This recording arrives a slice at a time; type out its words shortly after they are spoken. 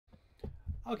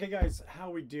Okay guys, how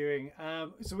are we doing?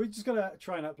 So we're just gonna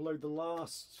try and upload the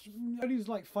last, only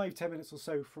like 5-10 minutes or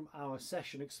so from our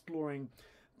session exploring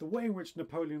the way in which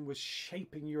Napoleon was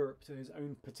shaping Europe to his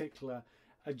own particular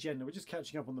agenda. We're just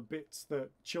catching up on the bits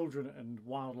that children and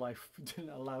wildlife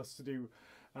didn't allow us to do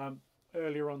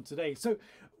earlier on today. So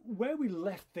where we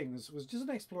left things was just an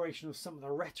exploration of some of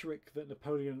the rhetoric that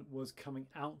Napoleon was coming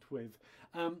out with,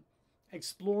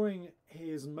 exploring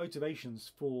his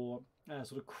motivations for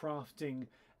sort of crafting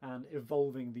and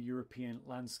evolving the European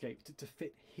landscape to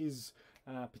fit his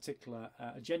particular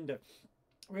agenda.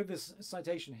 We have this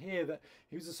citation here that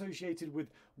he was associated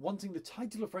with wanting the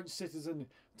title of French citizen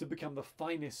to become the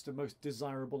finest and most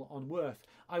desirable on earth.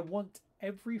 I want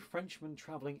every Frenchman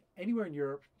travelling anywhere in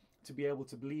Europe to be able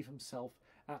to believe himself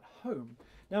at home.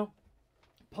 Now,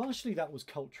 partially that was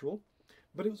cultural,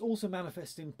 but it was also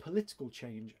manifest in political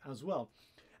change as well.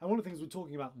 And one of the things we're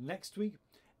talking about next week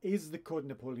is the Code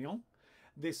Napoleon,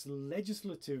 this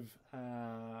legislative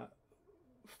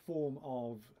form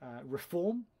of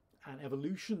reform and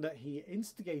evolution that he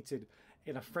instigated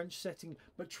in a French setting,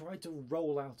 but tried to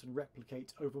roll out and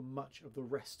replicate over much of the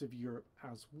rest of Europe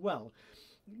as well,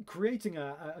 creating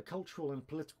a cultural and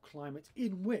political climate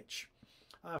in which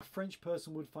a French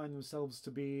person would find themselves to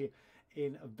be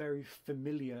in a very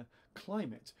familiar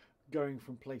climate, going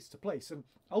from place to place. And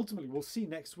ultimately we'll see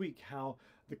next week how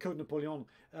the Code Napoleon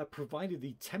provided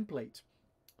the template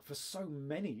for so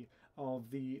many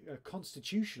of the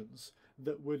constitutions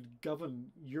that would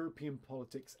govern European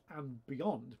politics and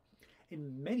beyond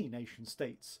in many nation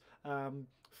states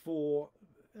for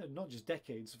not just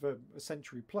decades, for a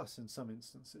century plus in some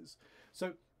instances.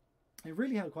 So it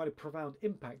really had quite a profound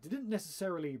impact. It didn't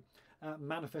necessarily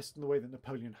manifest in the way that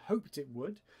Napoleon hoped it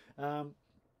would,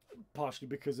 partially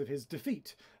because of his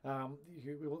defeat.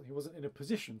 He wasn't in a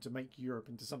position to make Europe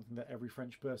into something that every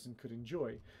French person could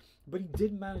enjoy. But he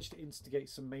did manage to instigate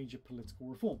some major political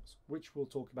reforms, which we'll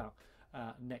talk about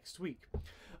next week.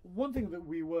 One thing that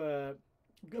we were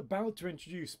about to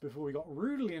introduce before we got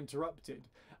rudely interrupted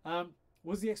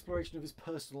was the exploration of his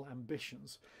personal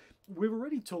ambitions. We've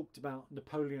already talked about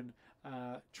Napoleon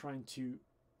trying to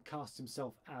cast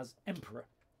himself as emperor.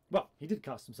 Well, he did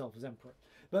cast himself as emperor,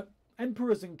 but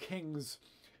emperors and kings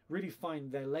really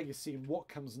find their legacy in what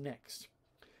comes next.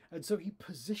 And so he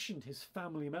positioned his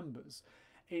family members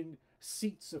in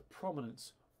seats of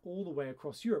prominence all the way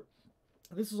across Europe.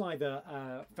 And this was either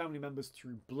family members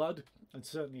through blood, and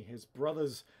certainly his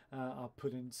brothers are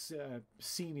put in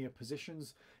senior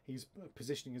positions. He's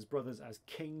positioning his brothers as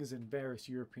kings in various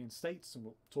European states, and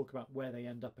we'll talk about where they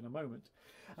end up in a moment.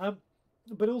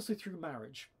 But also through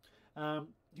marriage.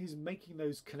 He's making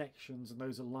those connections and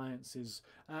those alliances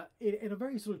in a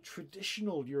very sort of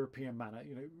traditional European manner,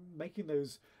 you know, making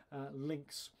those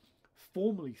links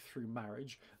formally through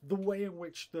marriage, the way in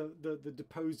which the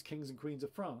deposed kings and queens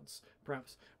of France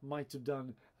perhaps might have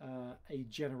done a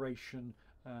generation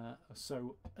or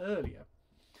so earlier.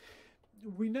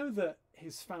 We know that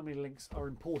his family links are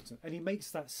important, and he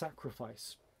makes that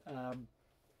sacrifice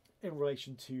in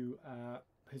relation to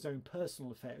his own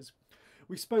personal affairs.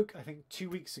 We spoke, I think, 2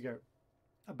 weeks ago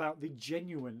about the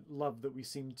genuine love that we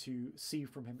seem to see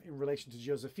from him in relation to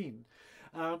Josephine.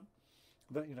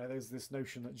 That, you know, there's this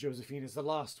notion that Josephine is the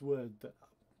last word that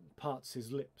parts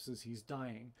his lips as he's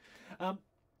dying.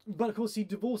 But of course he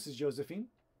divorces Josephine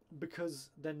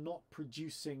because they're not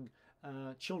producing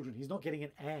children. He's not getting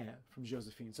an heir from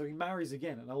Josephine. So he marries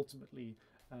again and ultimately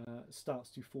starts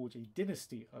to forge a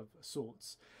dynasty of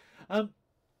sorts.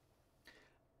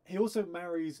 He also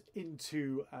marries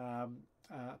into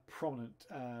prominent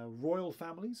royal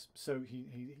families, so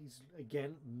he's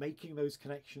again making those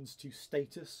connections to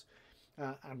status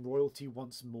and royalty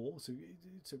once more.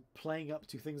 So playing up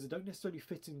to things that don't necessarily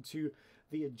fit into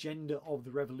the agenda of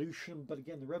the revolution, but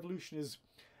again, the revolution is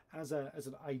as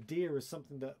an idea, as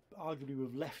something that arguably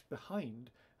we've left behind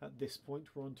at this point.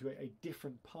 We're onto a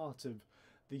different part of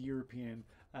the European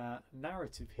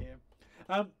narrative here.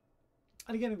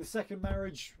 And again, in the second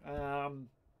marriage,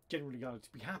 generally regarded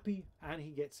to be happy, and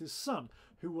he gets his son,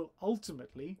 who will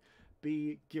ultimately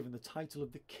be given the title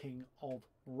of the King of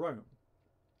Rome.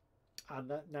 And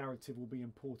that narrative will be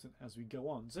important as we go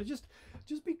on. So just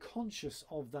be conscious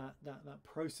of that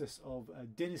process of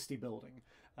dynasty building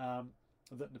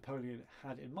that Napoleon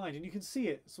had in mind. And you can see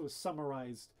it sort of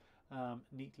summarised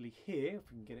neatly here,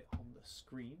 if we can get it on the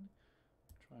screen.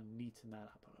 Try and neaten that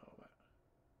up a little bit.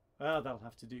 That'll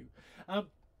have to do.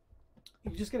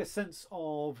 You just get a sense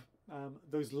of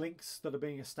those links that are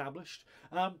being established.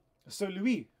 So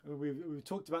Louis, we've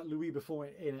talked about Louis before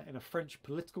in a French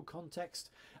political context.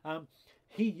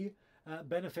 He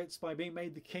benefits by being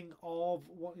made the king of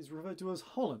what is referred to as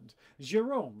Holland.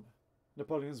 Jerome,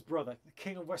 Napoleon's brother, the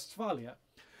king of Westphalia.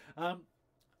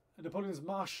 Napoleon's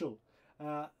marshal,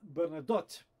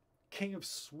 Bernadotte, king of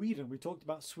Sweden. We talked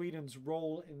about Sweden's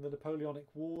role in the Napoleonic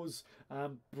Wars. A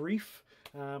brief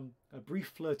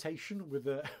flirtation with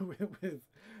the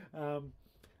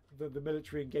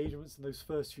military engagements in those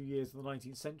first few years of the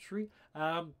 19th century.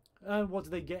 And what do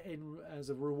they get in as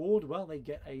a reward? Well, they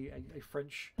get a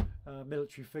French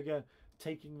military figure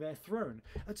taking their throne.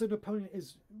 And so Napoleon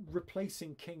is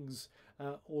replacing kings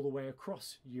all the way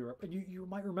across Europe. And you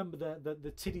might remember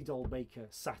the Tiddy Doll Baker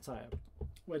satire,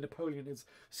 where Napoleon is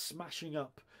smashing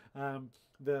up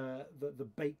the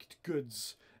baked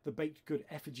goods, the baked good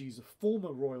effigies of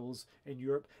former royals in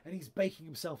Europe, and he's baking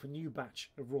himself a new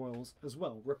batch of royals as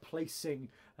well, replacing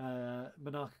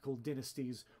monarchical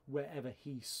dynasties wherever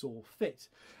he saw fit.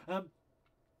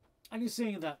 And you're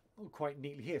seeing that quite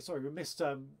neatly here. Sorry, we missed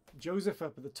Joseph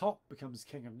up at the top, becomes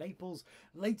king of Naples.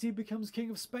 Later he becomes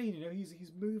king of Spain. You know,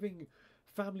 he's moving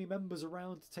family members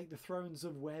around to take the thrones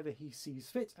of wherever he sees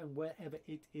fit and wherever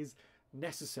it is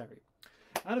necessary.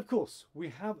 And of course, we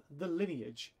have the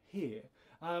lineage here.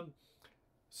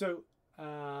 So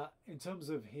in terms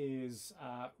of his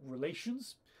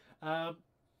relations,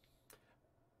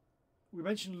 we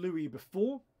mentioned Louis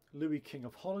before, Louis, King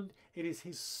of Holland. It is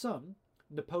his son,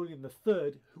 Napoleon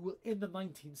III, who will in the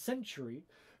 19th century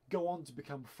go on to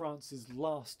become France's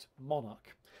last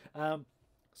monarch.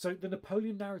 So the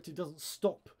Napoleon narrative doesn't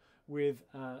stop with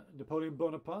Napoleon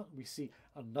Bonaparte. We see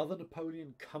another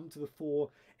Napoleon come to the fore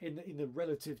in the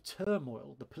relative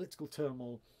turmoil, the political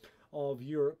turmoil of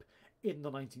Europe in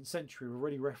the 19th century. We've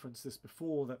already referenced this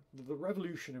before, that the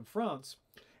revolution in France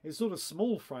is sort of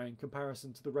small fry in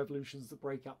comparison to the revolutions that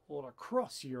break out all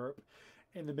across Europe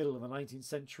in the middle of the 19th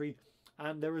century.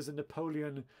 And there is a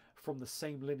Napoleon from the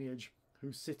same lineage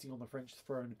who's sitting on the French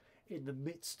throne in the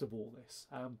midst of all this.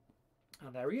 And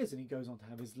there he is, and he goes on to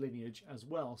have his lineage as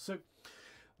well. So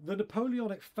the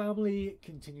Napoleonic family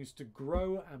continues to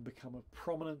grow and become of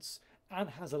prominence and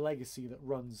has a legacy that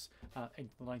runs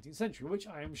into the 19th century, which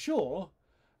I am sure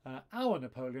our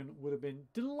Napoleon would have been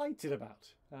delighted about,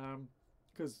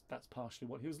 because that's partially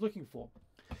what he was looking for.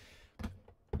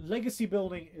 Legacy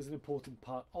building is an important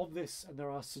part of this, and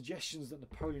there are suggestions that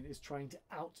Napoleon is trying to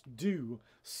outdo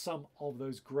some of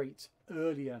those great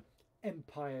earlier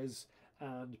empires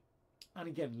and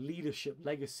again leadership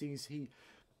legacies. He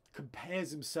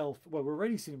compares himself, well, we're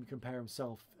already seeing him compare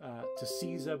himself to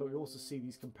Caesar, but we also see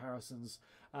these comparisons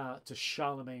to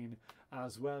Charlemagne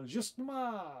as well.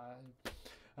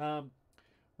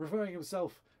 Referring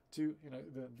himself to, you know,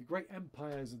 the great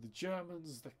empires of the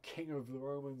Germans, the king of the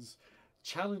Romans,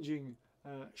 challenging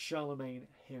Charlemagne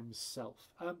himself.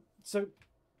 So,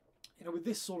 you know, with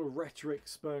this sort of rhetoric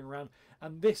spurring around,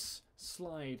 and this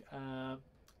slide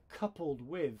coupled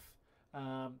with,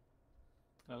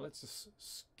 let's just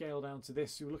scale down to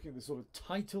this. You're looking at the sort of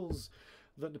titles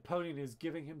that Napoleon is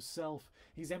giving himself.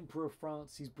 He's Emperor of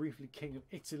France. He's briefly King of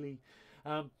Italy.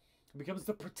 He becomes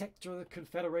the protector of the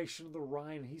Confederation of the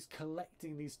Rhine. He's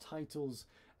collecting these titles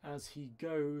as he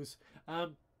goes.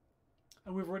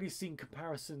 And we've already seen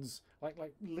comparisons, like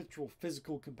literal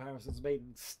physical comparisons made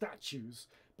in statues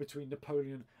between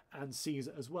Napoleon and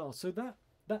Caesar as well. So that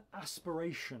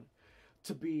aspiration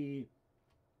to be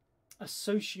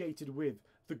associated with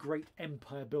the great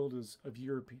empire builders of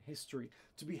European history,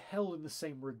 to be held in the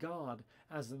same regard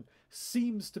as them,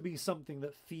 seems to be something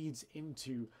that feeds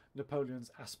into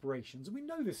Napoleon's aspirations. And we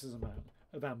know this is a man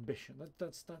of ambition.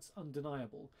 That's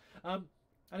undeniable. And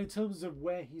in terms of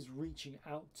where he's reaching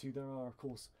out to, there are, of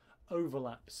course,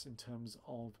 overlaps in terms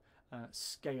of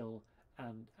scale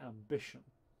and ambition.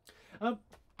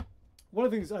 One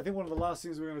of the things, I think one of the last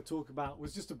things we're going to talk about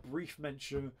was just a brief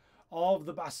mention of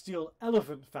the Bastille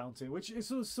elephant fountain, which is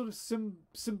sort of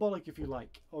symbolic, if you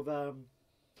like, of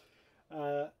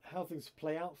how things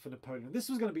play out for Napoleon. This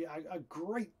was going to be a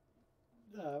great,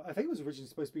 I think it was originally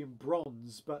supposed to be in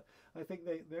bronze, but I think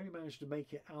they only managed to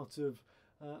make it out of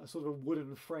a sort of a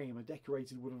wooden frame, a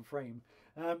decorated wooden frame.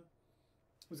 It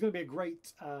was going to be a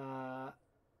great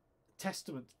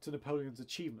testament to Napoleon's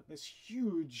achievement. This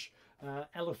huge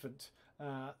elephant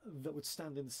that would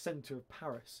stand in the centre of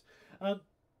Paris.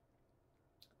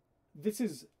 This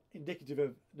is indicative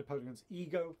of Napoleon's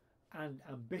ego and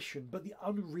ambition, but the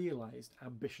unrealised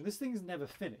ambition. This thing is never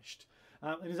finished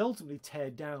and is ultimately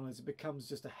teared down as it becomes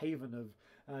just a haven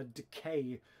of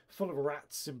decay, full of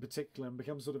rats in particular, and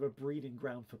becomes sort of a breeding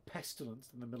ground for pestilence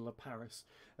in the middle of Paris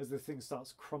as the thing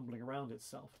starts crumbling around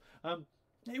itself.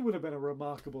 It would have been a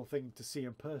remarkable thing to see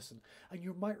in person. And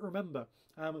you might remember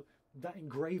that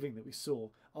engraving that we saw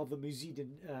of the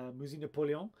Musée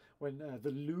Napoleon, when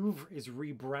the Louvre is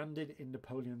rebranded in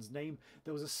Napoleon's name,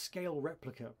 there was a scale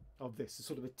replica of this, a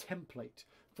sort of a template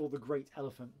for the great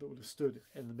elephant that would have stood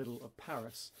in the middle of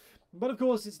Paris. But of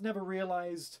course, it's never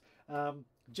realised,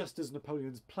 just as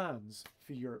Napoleon's plans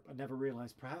for Europe are never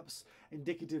realised, perhaps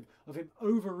indicative of him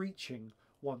overreaching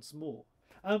once more.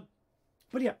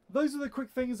 But yeah, those are the quick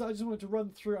things that I just wanted to run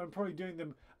through. I'm probably doing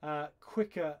them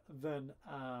quicker than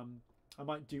I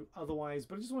might do otherwise,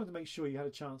 but I just wanted to make sure you had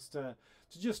a chance to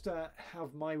just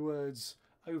have my words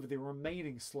over the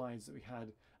remaining slides that we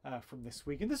had from this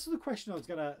week. And this is the question I was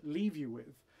going to leave you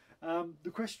with.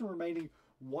 The question remaining: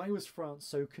 why was France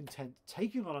so content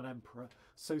taking on an emperor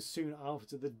so soon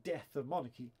after the death of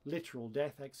monarchy, literal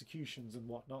death, executions and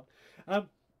whatnot?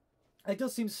 It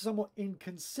does seem somewhat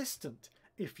inconsistent,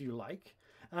 if you like,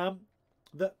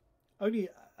 that only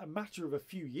a matter of a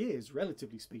few years,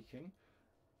 relatively speaking,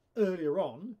 earlier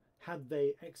on, had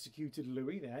they executed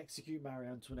Louis, they execute Marie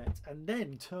Antoinette, and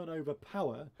then turn over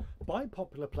power by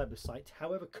popular plebiscite,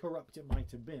 however corrupt it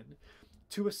might have been,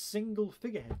 to a single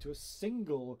figurehead, to a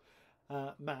single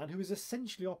man who is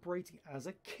essentially operating as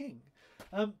a king.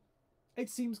 It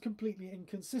seems completely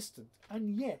inconsistent. And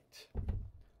yet,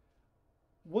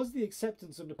 was the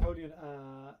acceptance of Napoleon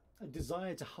a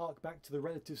desire to hark back to the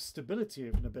relative stability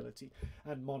of nobility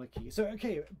and monarchy? So,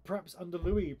 okay, perhaps under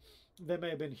Louis, there may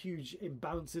have been huge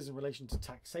imbalances in relation to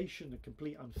taxation, a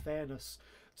complete unfairness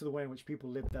to the way in which people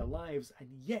lived their lives, and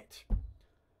yet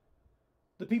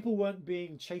the people weren't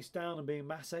being chased down and being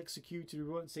mass executed.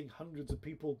 We weren't seeing hundreds of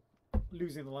people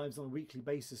losing their lives on a weekly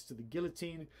basis to the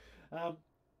guillotine.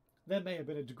 There may have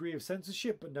been a degree of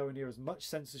censorship, but nowhere near as much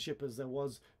censorship as there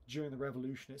was during the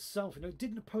revolution itself. You know,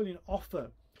 did Napoleon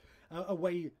offer a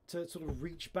way to sort of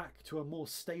reach back to a more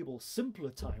stable, simpler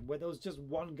time where there was just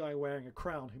one guy wearing a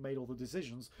crown who made all the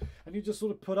decisions, and you just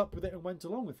sort of put up with it and went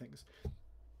along with things?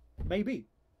 Maybe.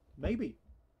 Maybe.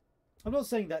 I'm not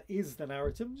saying that is the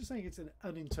narrative. I'm just saying it's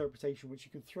an interpretation which you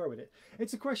can throw at it.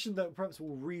 It's a question that perhaps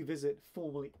we'll revisit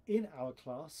formally in our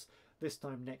class this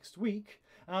time next week.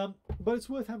 But it's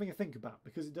worth having a think about,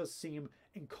 because it does seem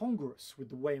incongruous with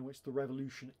the way in which the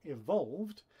revolution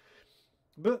evolved.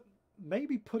 But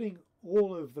maybe putting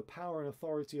all of the power and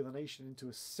authority of the nation into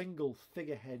a single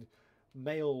figurehead,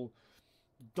 male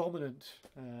dominant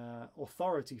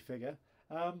authority figure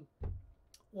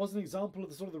was an example of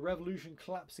the sort of the revolution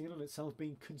collapsing in on itself,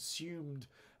 being consumed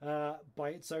by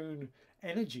its own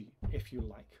energy, if you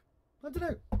like. I don't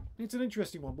know. It's an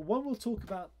interesting one, but one we'll talk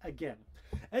about again.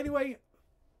 Anyway,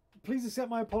 please accept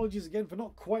my apologies again for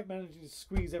not quite managing to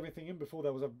squeeze everything in before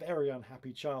there was a very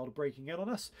unhappy child breaking in on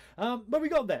us. But we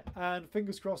got there, and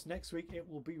fingers crossed next week it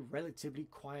will be relatively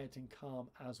quiet and calm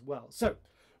as well. So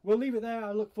we'll leave it there.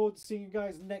 I look forward to seeing you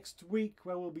guys next week,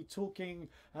 where we'll be talking...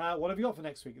 what have you got for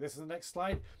next week? This is the next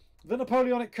slide. The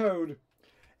Napoleonic Code.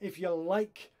 If you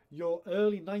like your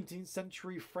early 19th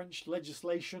century French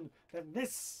legislation, then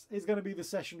this is going to be the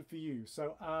session for you.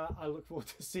 So I look forward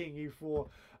to seeing you for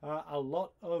a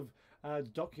lot of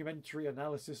documentary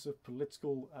analysis of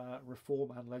political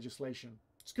reform and legislation.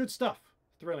 It's good stuff.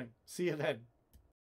 Thrilling. See you then.